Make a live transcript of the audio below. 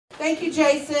Thank you,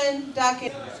 Jason.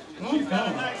 Duckett.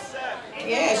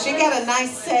 Yeah, she got a nice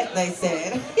set, they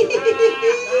said.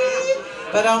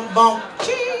 But bump,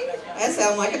 ching. That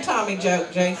sounds like a Tommy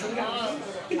joke, Jason.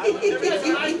 The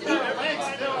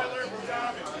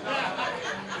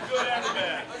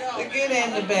good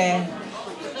and the bad.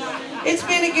 It's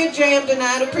been a good jam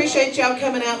tonight. Appreciate y'all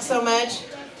coming out so much.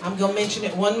 I'm going to mention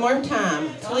it one more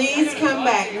time. Please come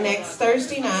back next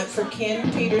Thursday night for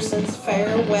Ken Peterson's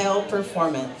farewell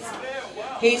performance.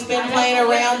 He's been playing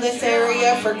around this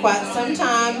area for quite some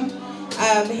time.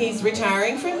 He's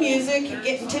retiring from music,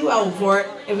 getting too old for it.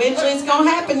 Eventually it's going to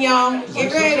happen, y'all.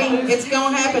 Get ready. It's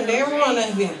going to happen to every one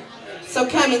of you. So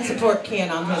come and support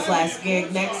Ken on his last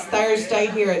gig next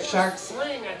Thursday here at Sharks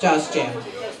Jaws Jam.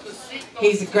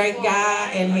 He's a great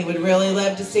guy, and he would really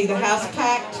love to see the house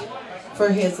packed for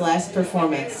his last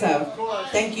performance. So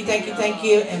thank you,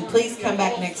 and please come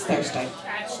back next Thursday.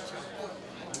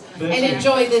 And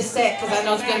enjoy this set, because I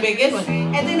know it's going to be a good one.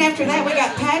 And then after that, we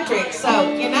got Patrick,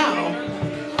 so, you know,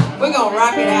 we're going to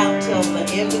rock it out till the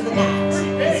end of the night.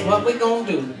 That's what we're going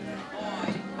to do.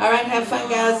 All right, have fun,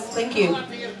 guys. Thank you.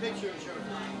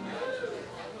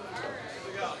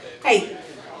 Hey,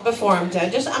 before I'm done,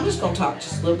 I'm just going to talk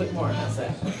just a little bit more. How's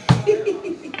that?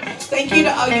 Thank you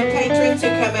to all you patrons who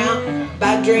come out,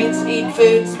 buy drinks, eat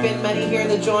food, spend money here in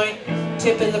the joint,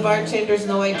 tipping the bartenders and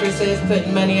the waitresses,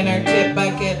 putting money in our tip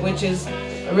bucket, which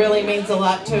really means a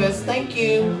lot to us. Thank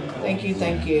you.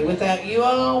 Without you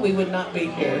all, we would not be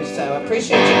here. So I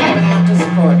appreciate you coming out to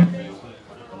support.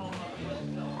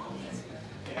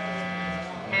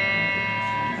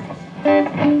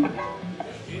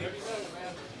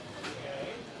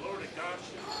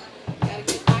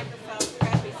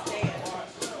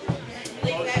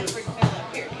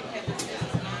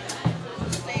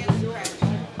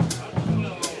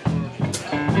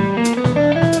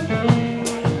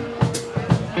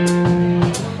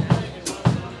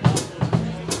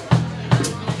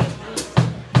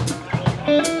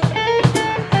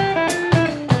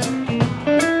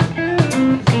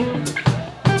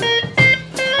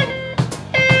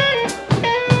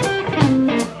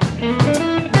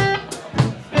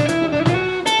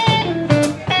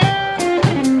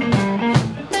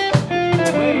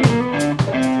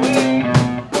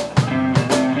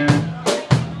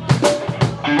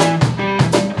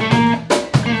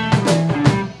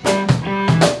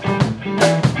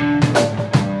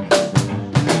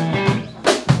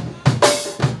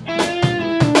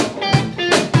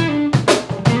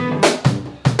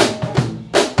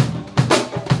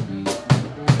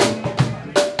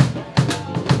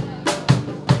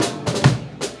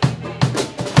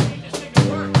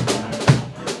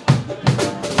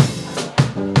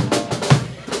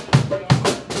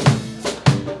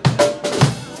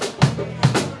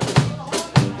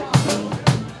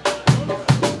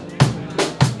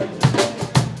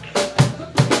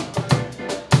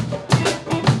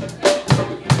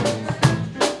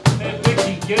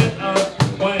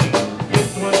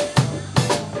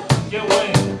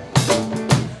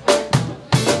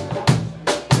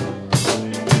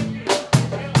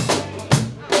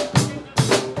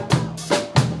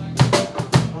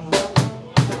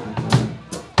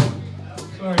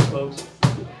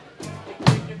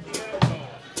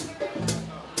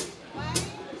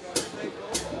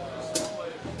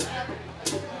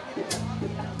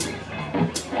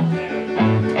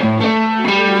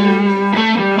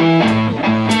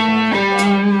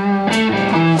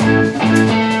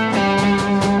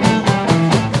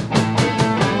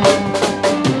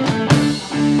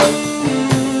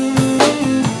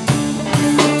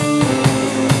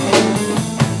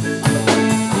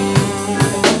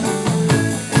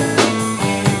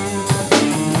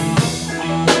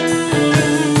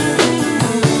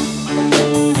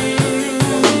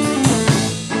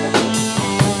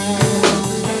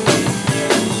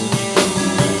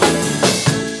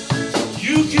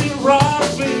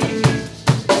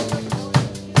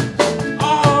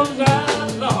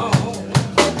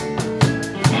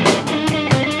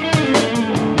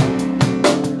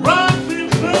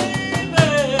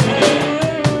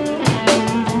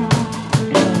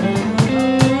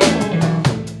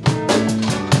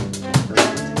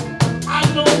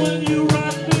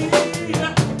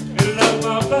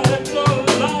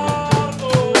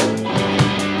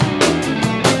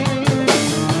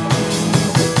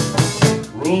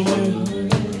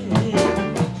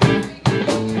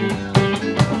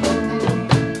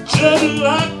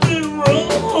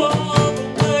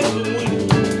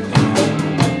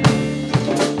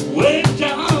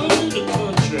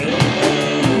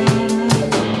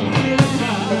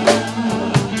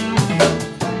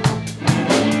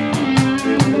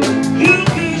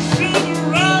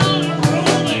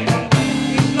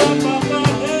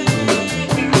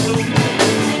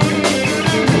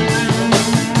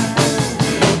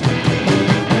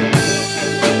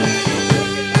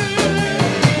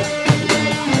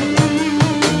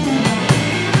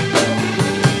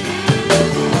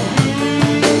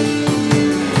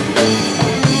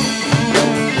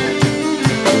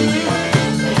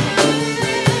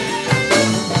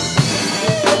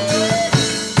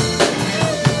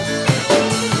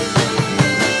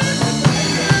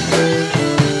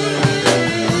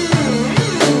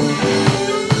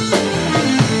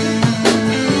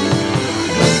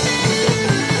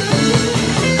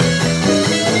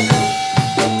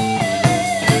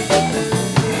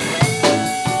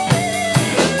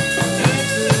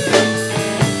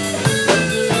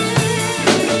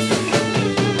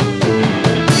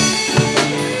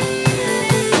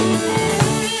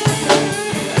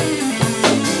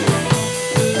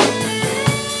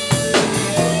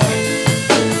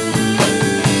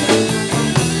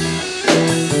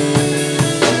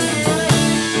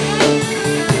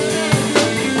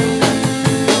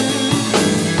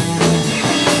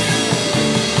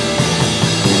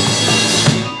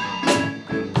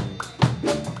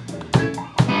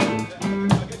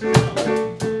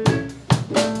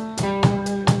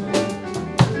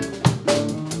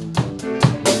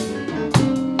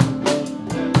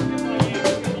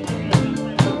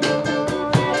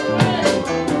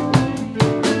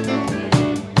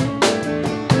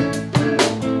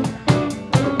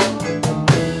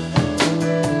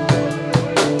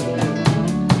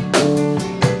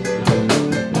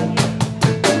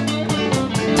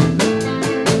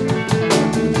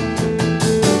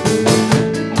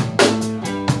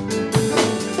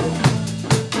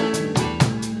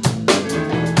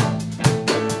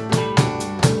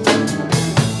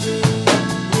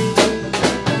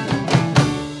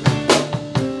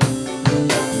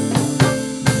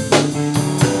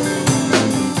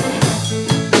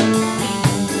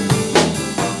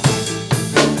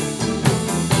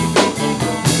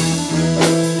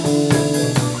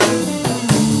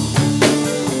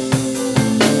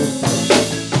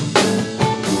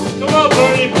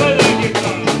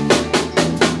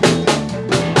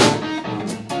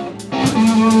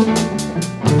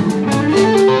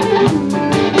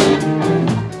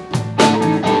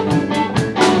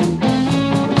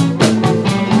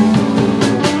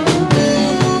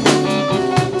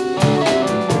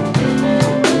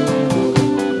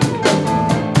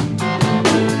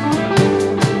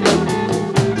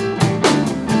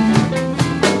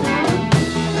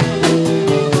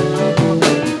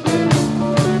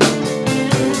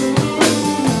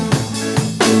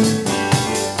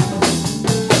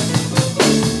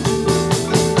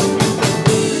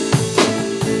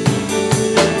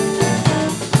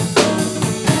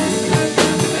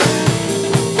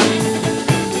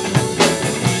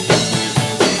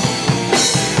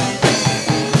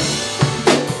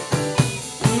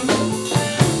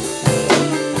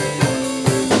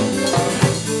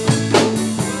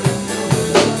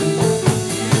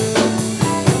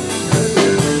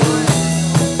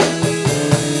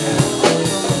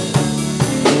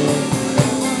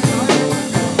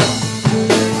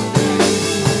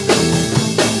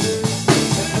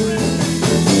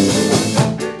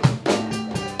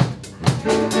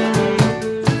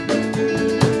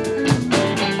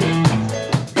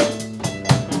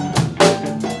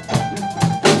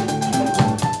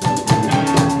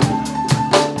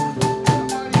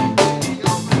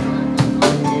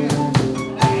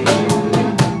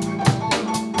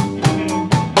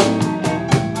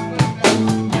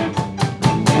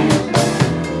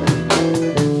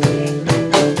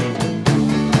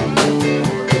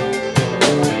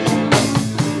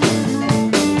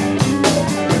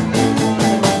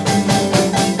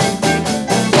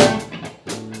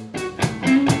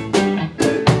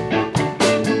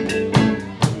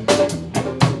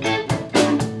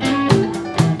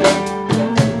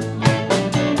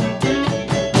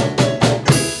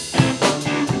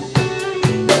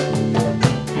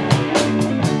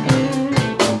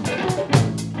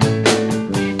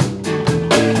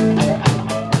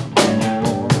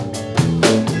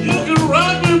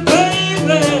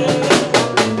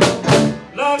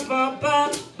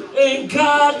 rat ain't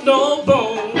got no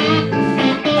bone.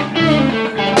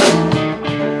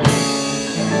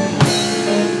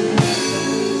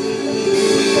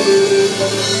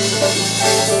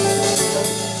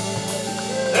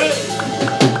 Hey!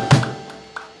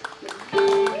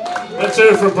 Let's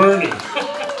hear it for Bernie.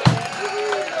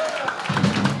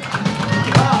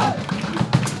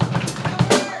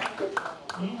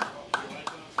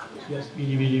 Yes,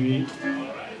 beady.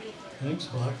 Thanks,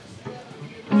 Buck.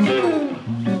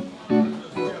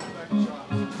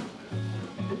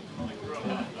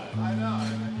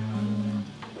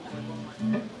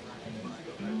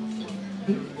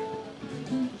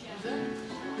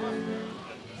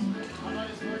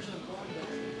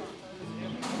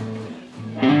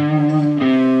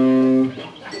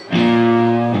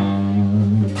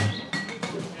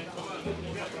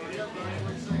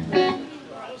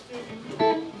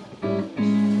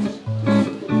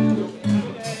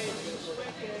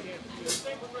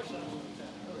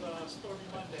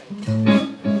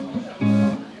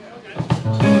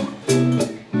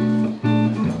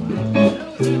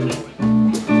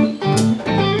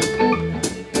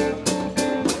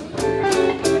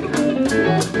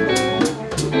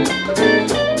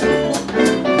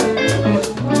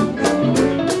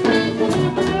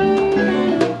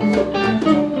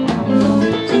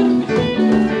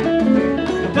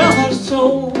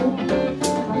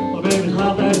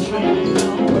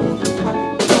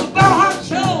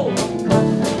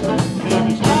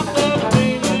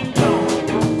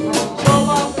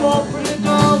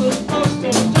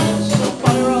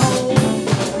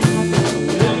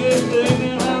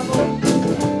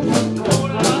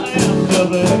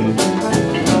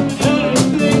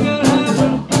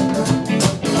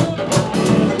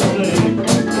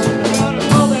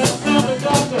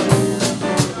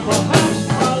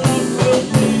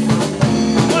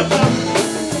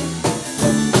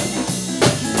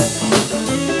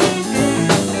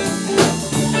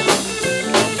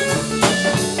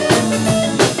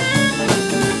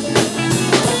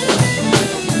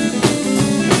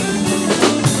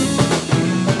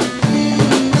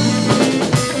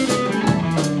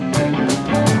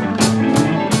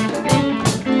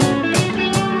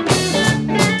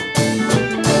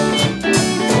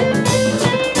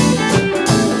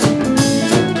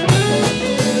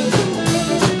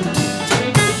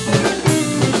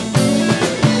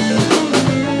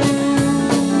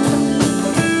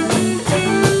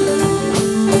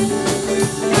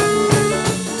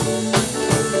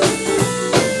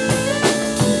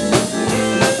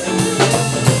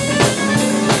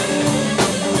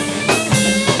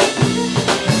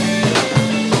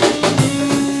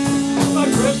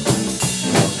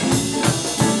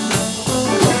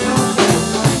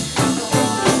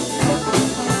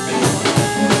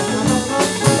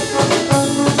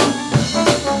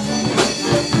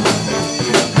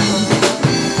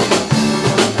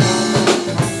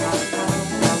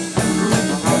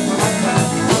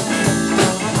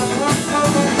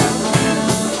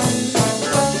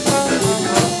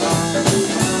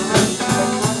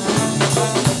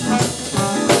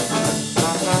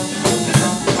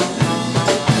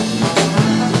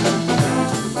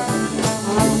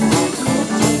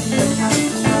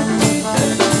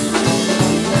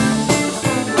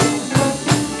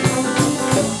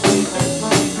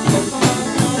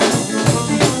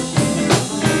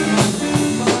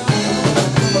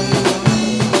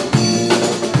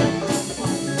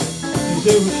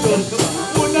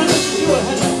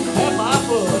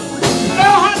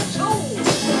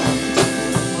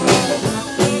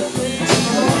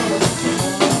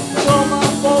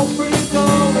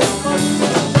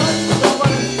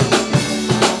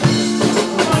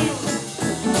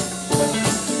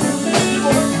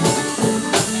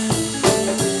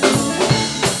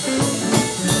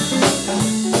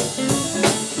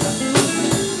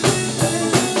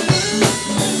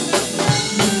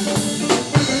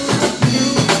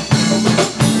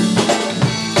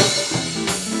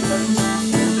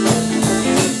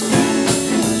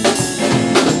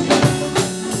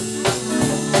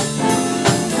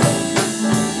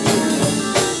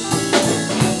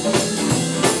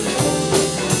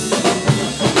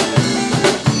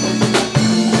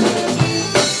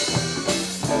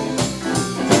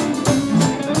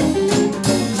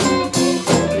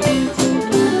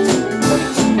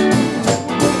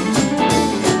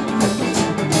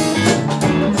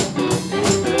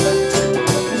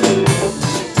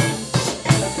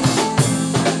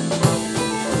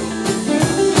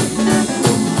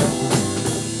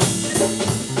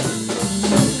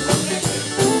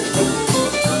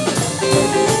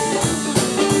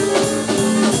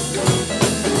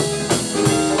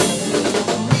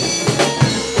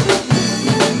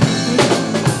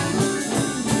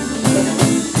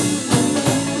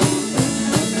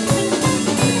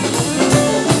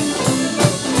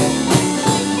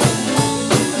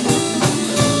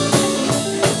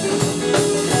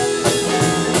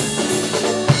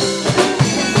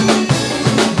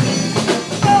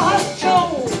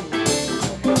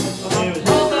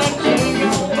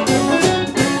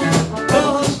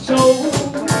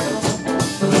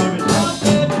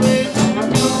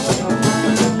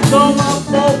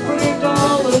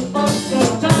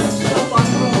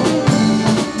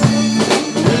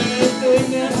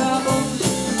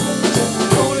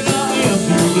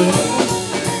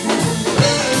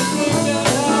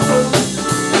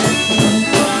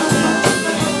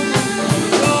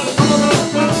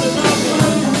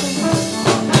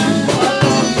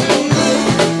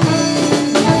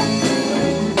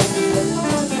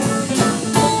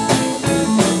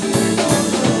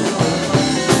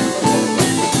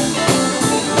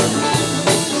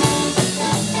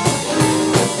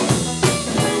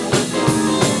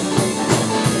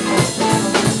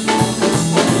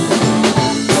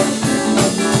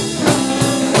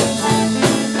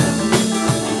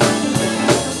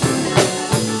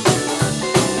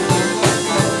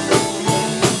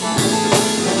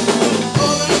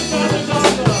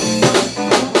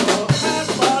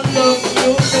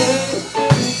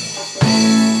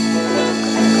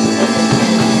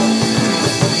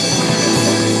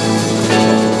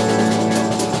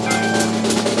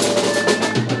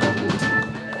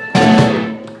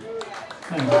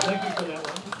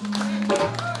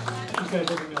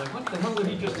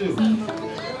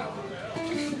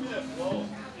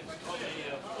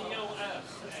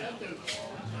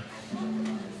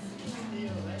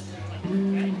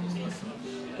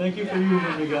 Thank you for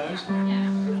humoring me, guys.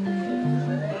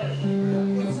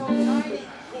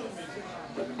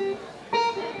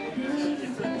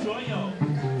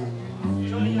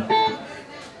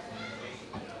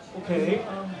 Okay.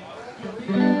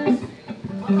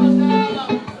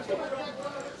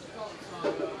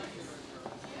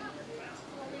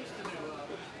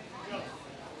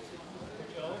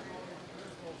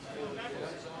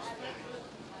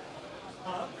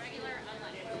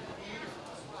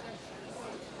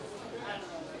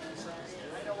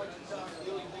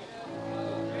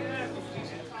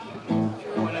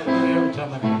 Every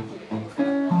time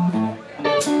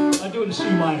I do it in C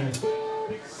minor.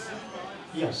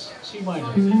 Yes, C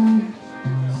minor.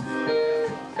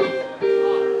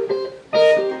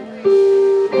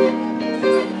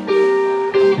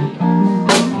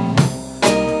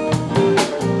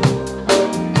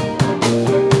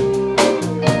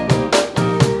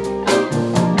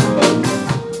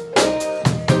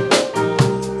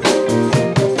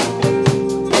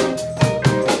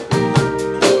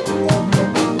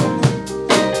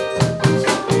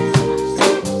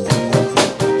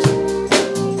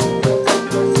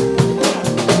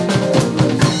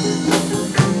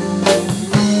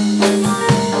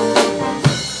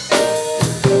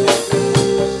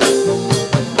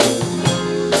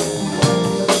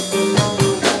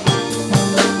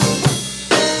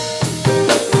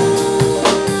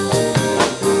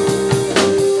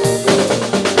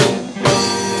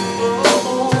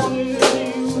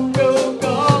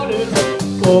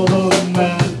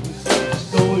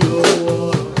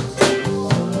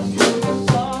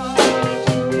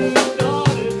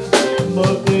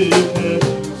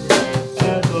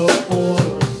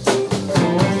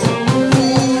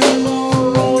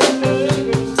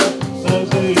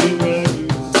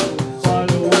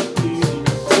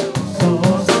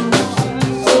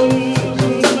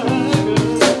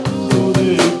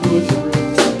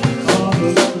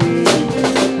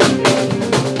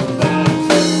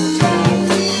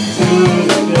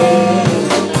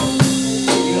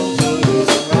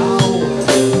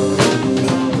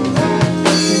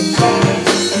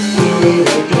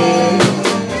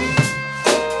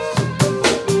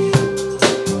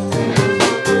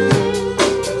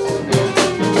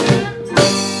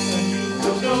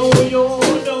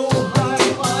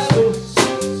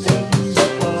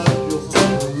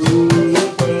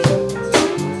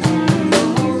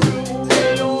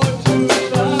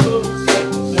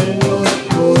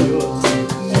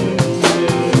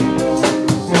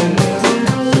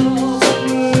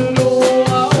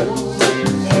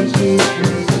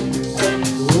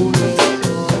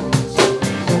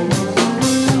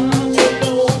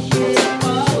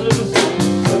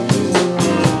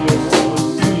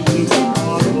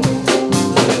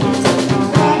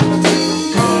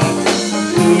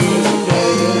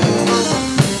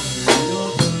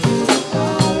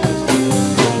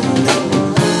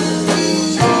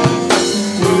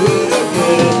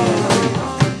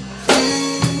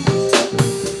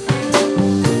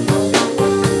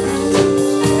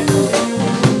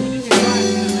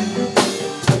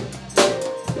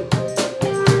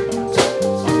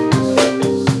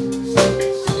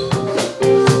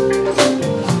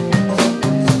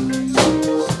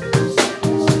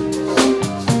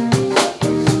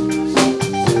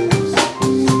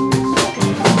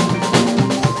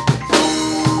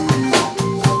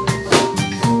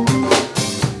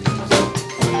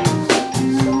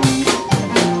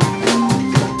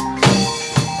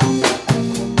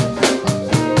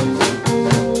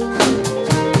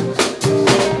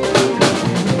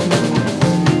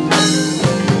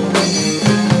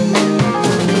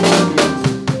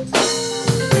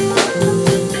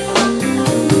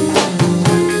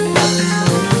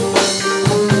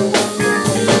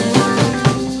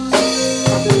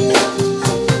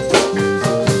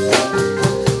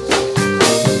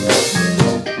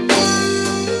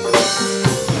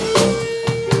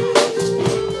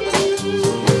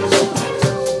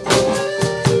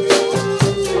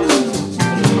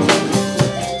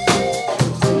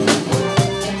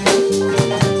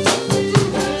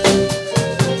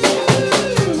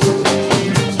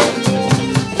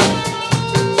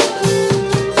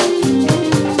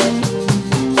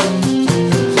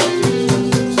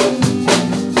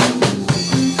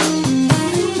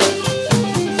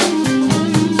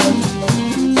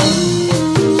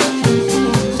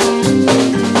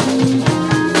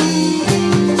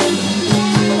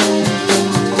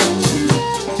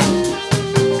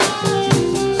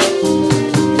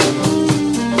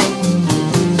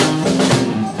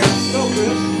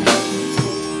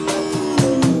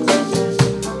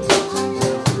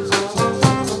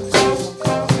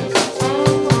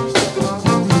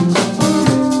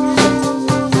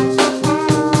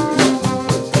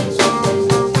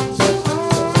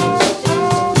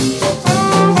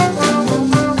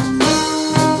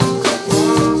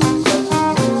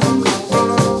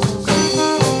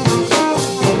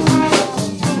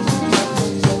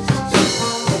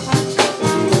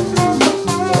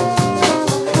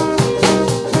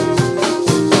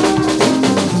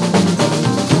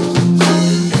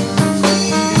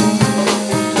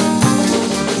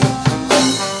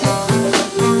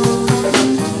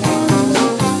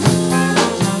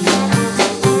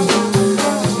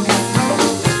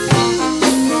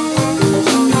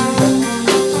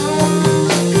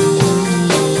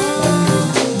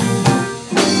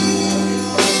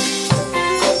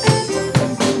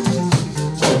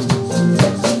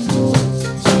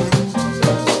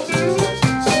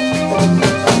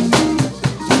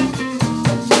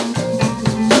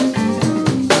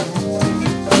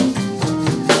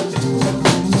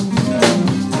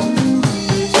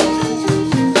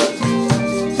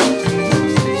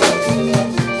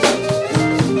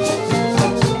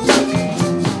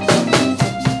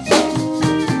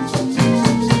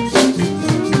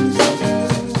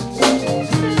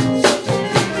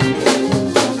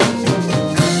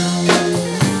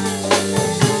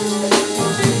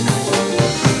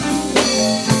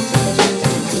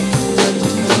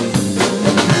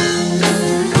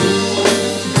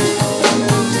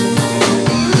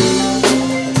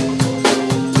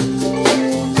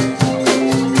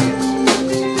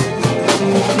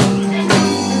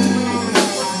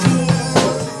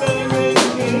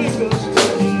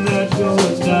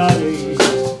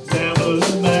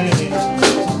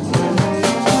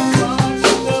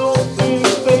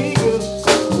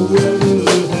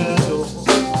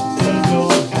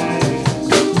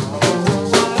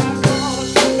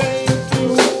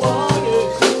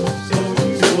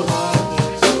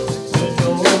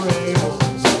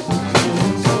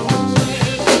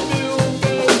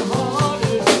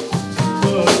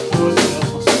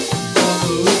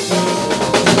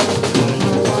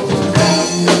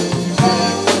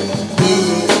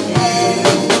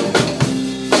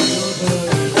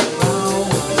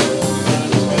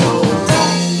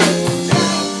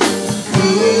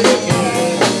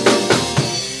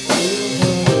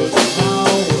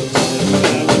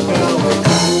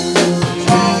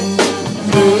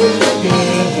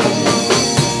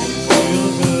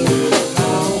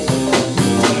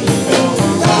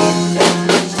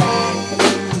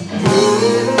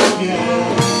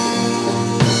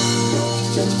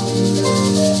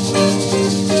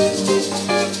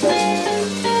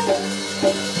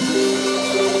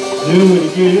 Do it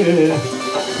again.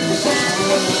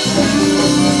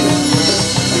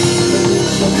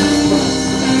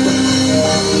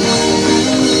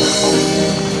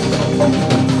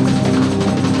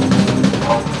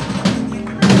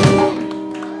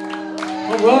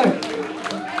 All right.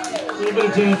 A little bit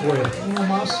of jam for you. A little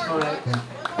moss. All right.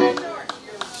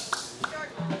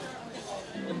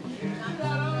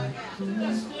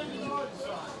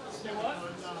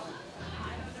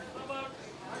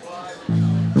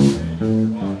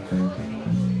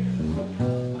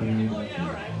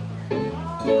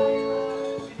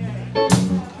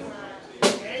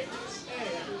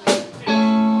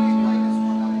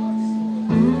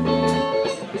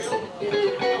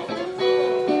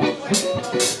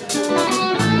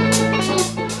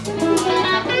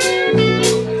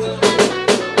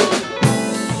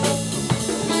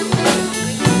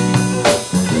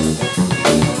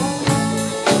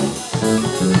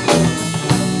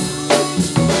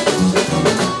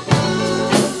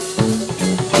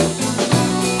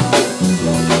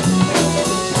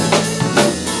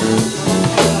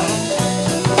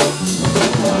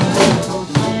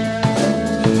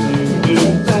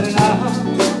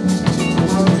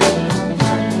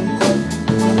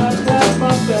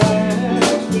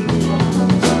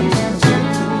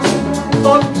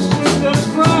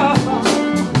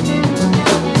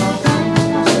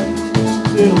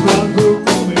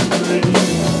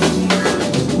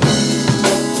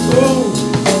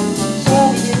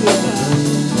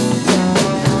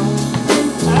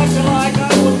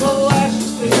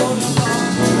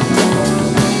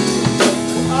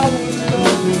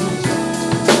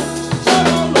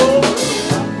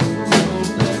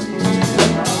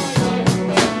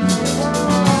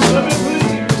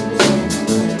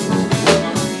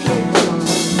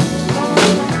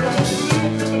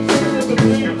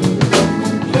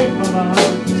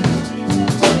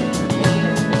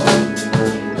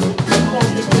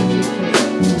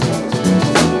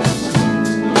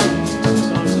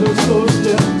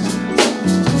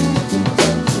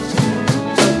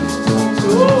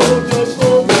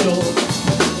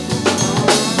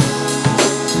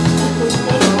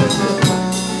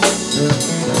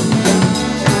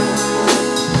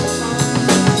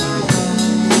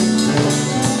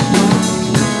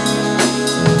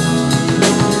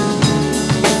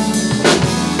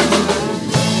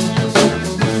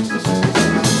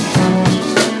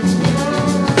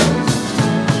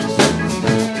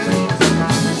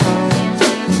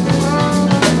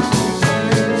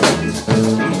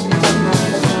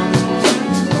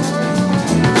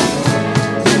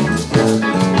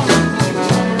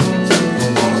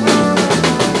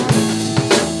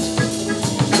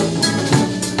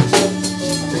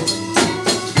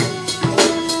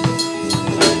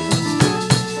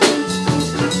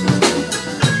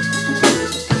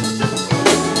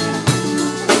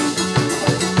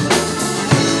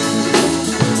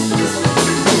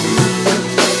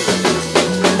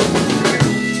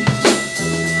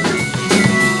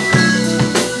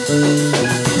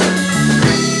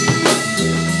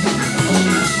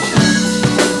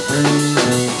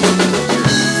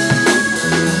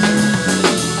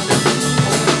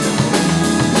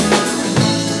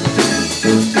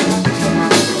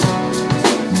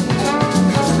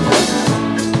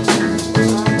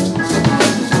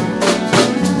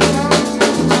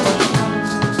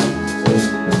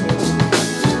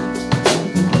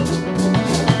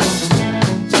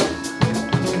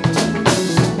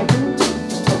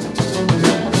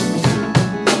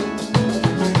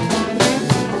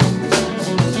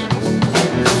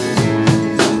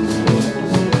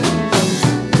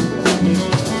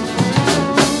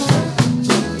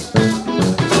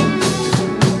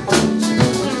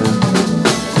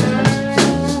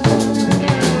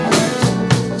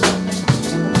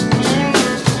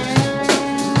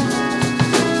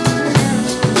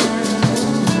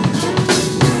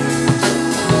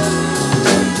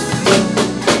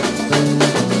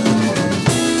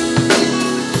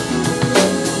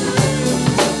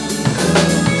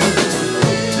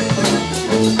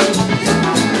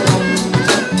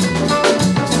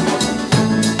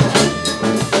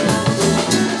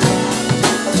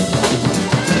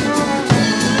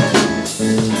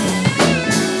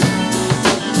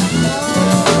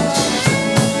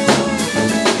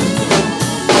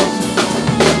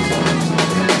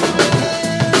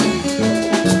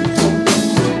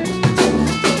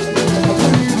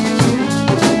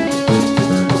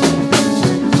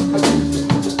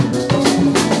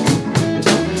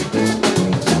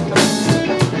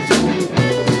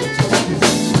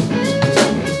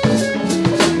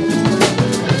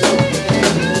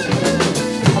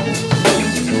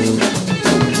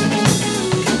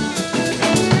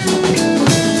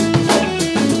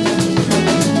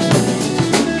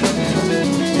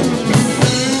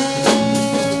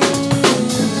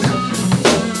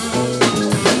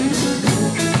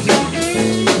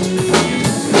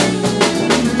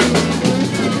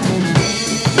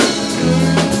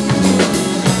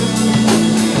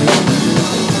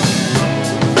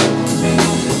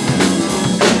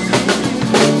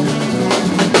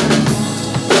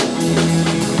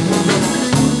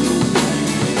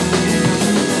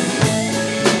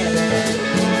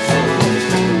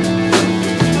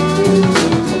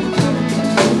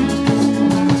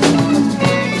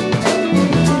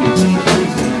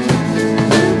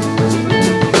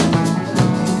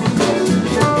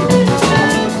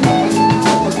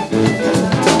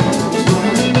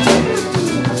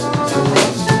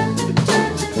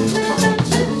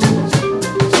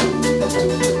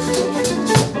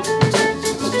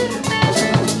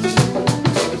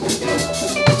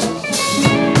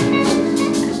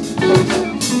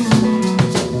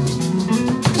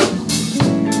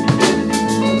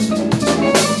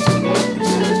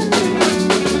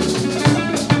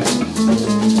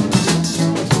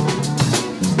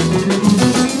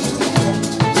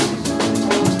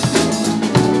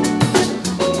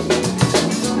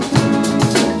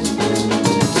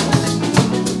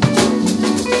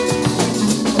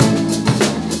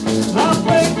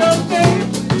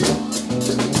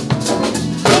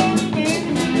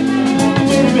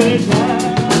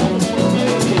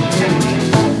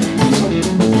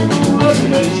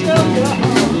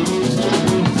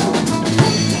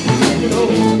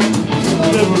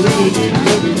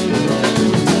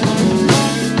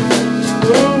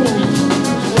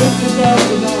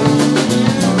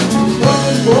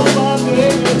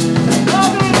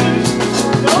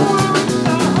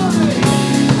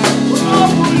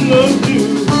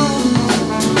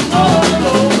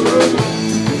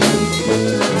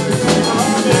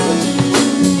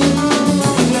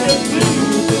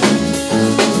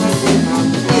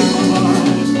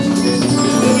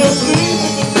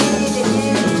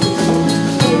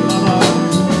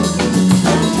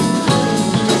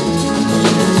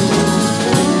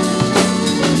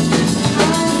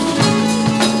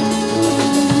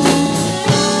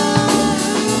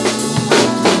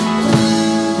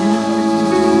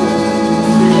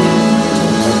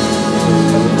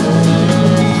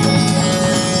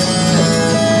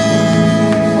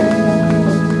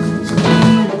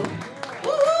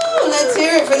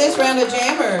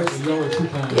 lower 2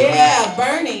 pounds. Yeah,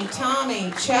 Bernie,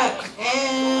 Tommy, Chuck,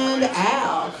 and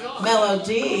Al.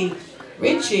 Melody,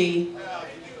 Richie,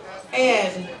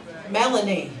 Ed,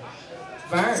 Melanie,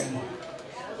 Vern.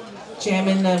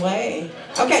 Jamming away.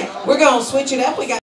 Okay, we're going to switch it up. We got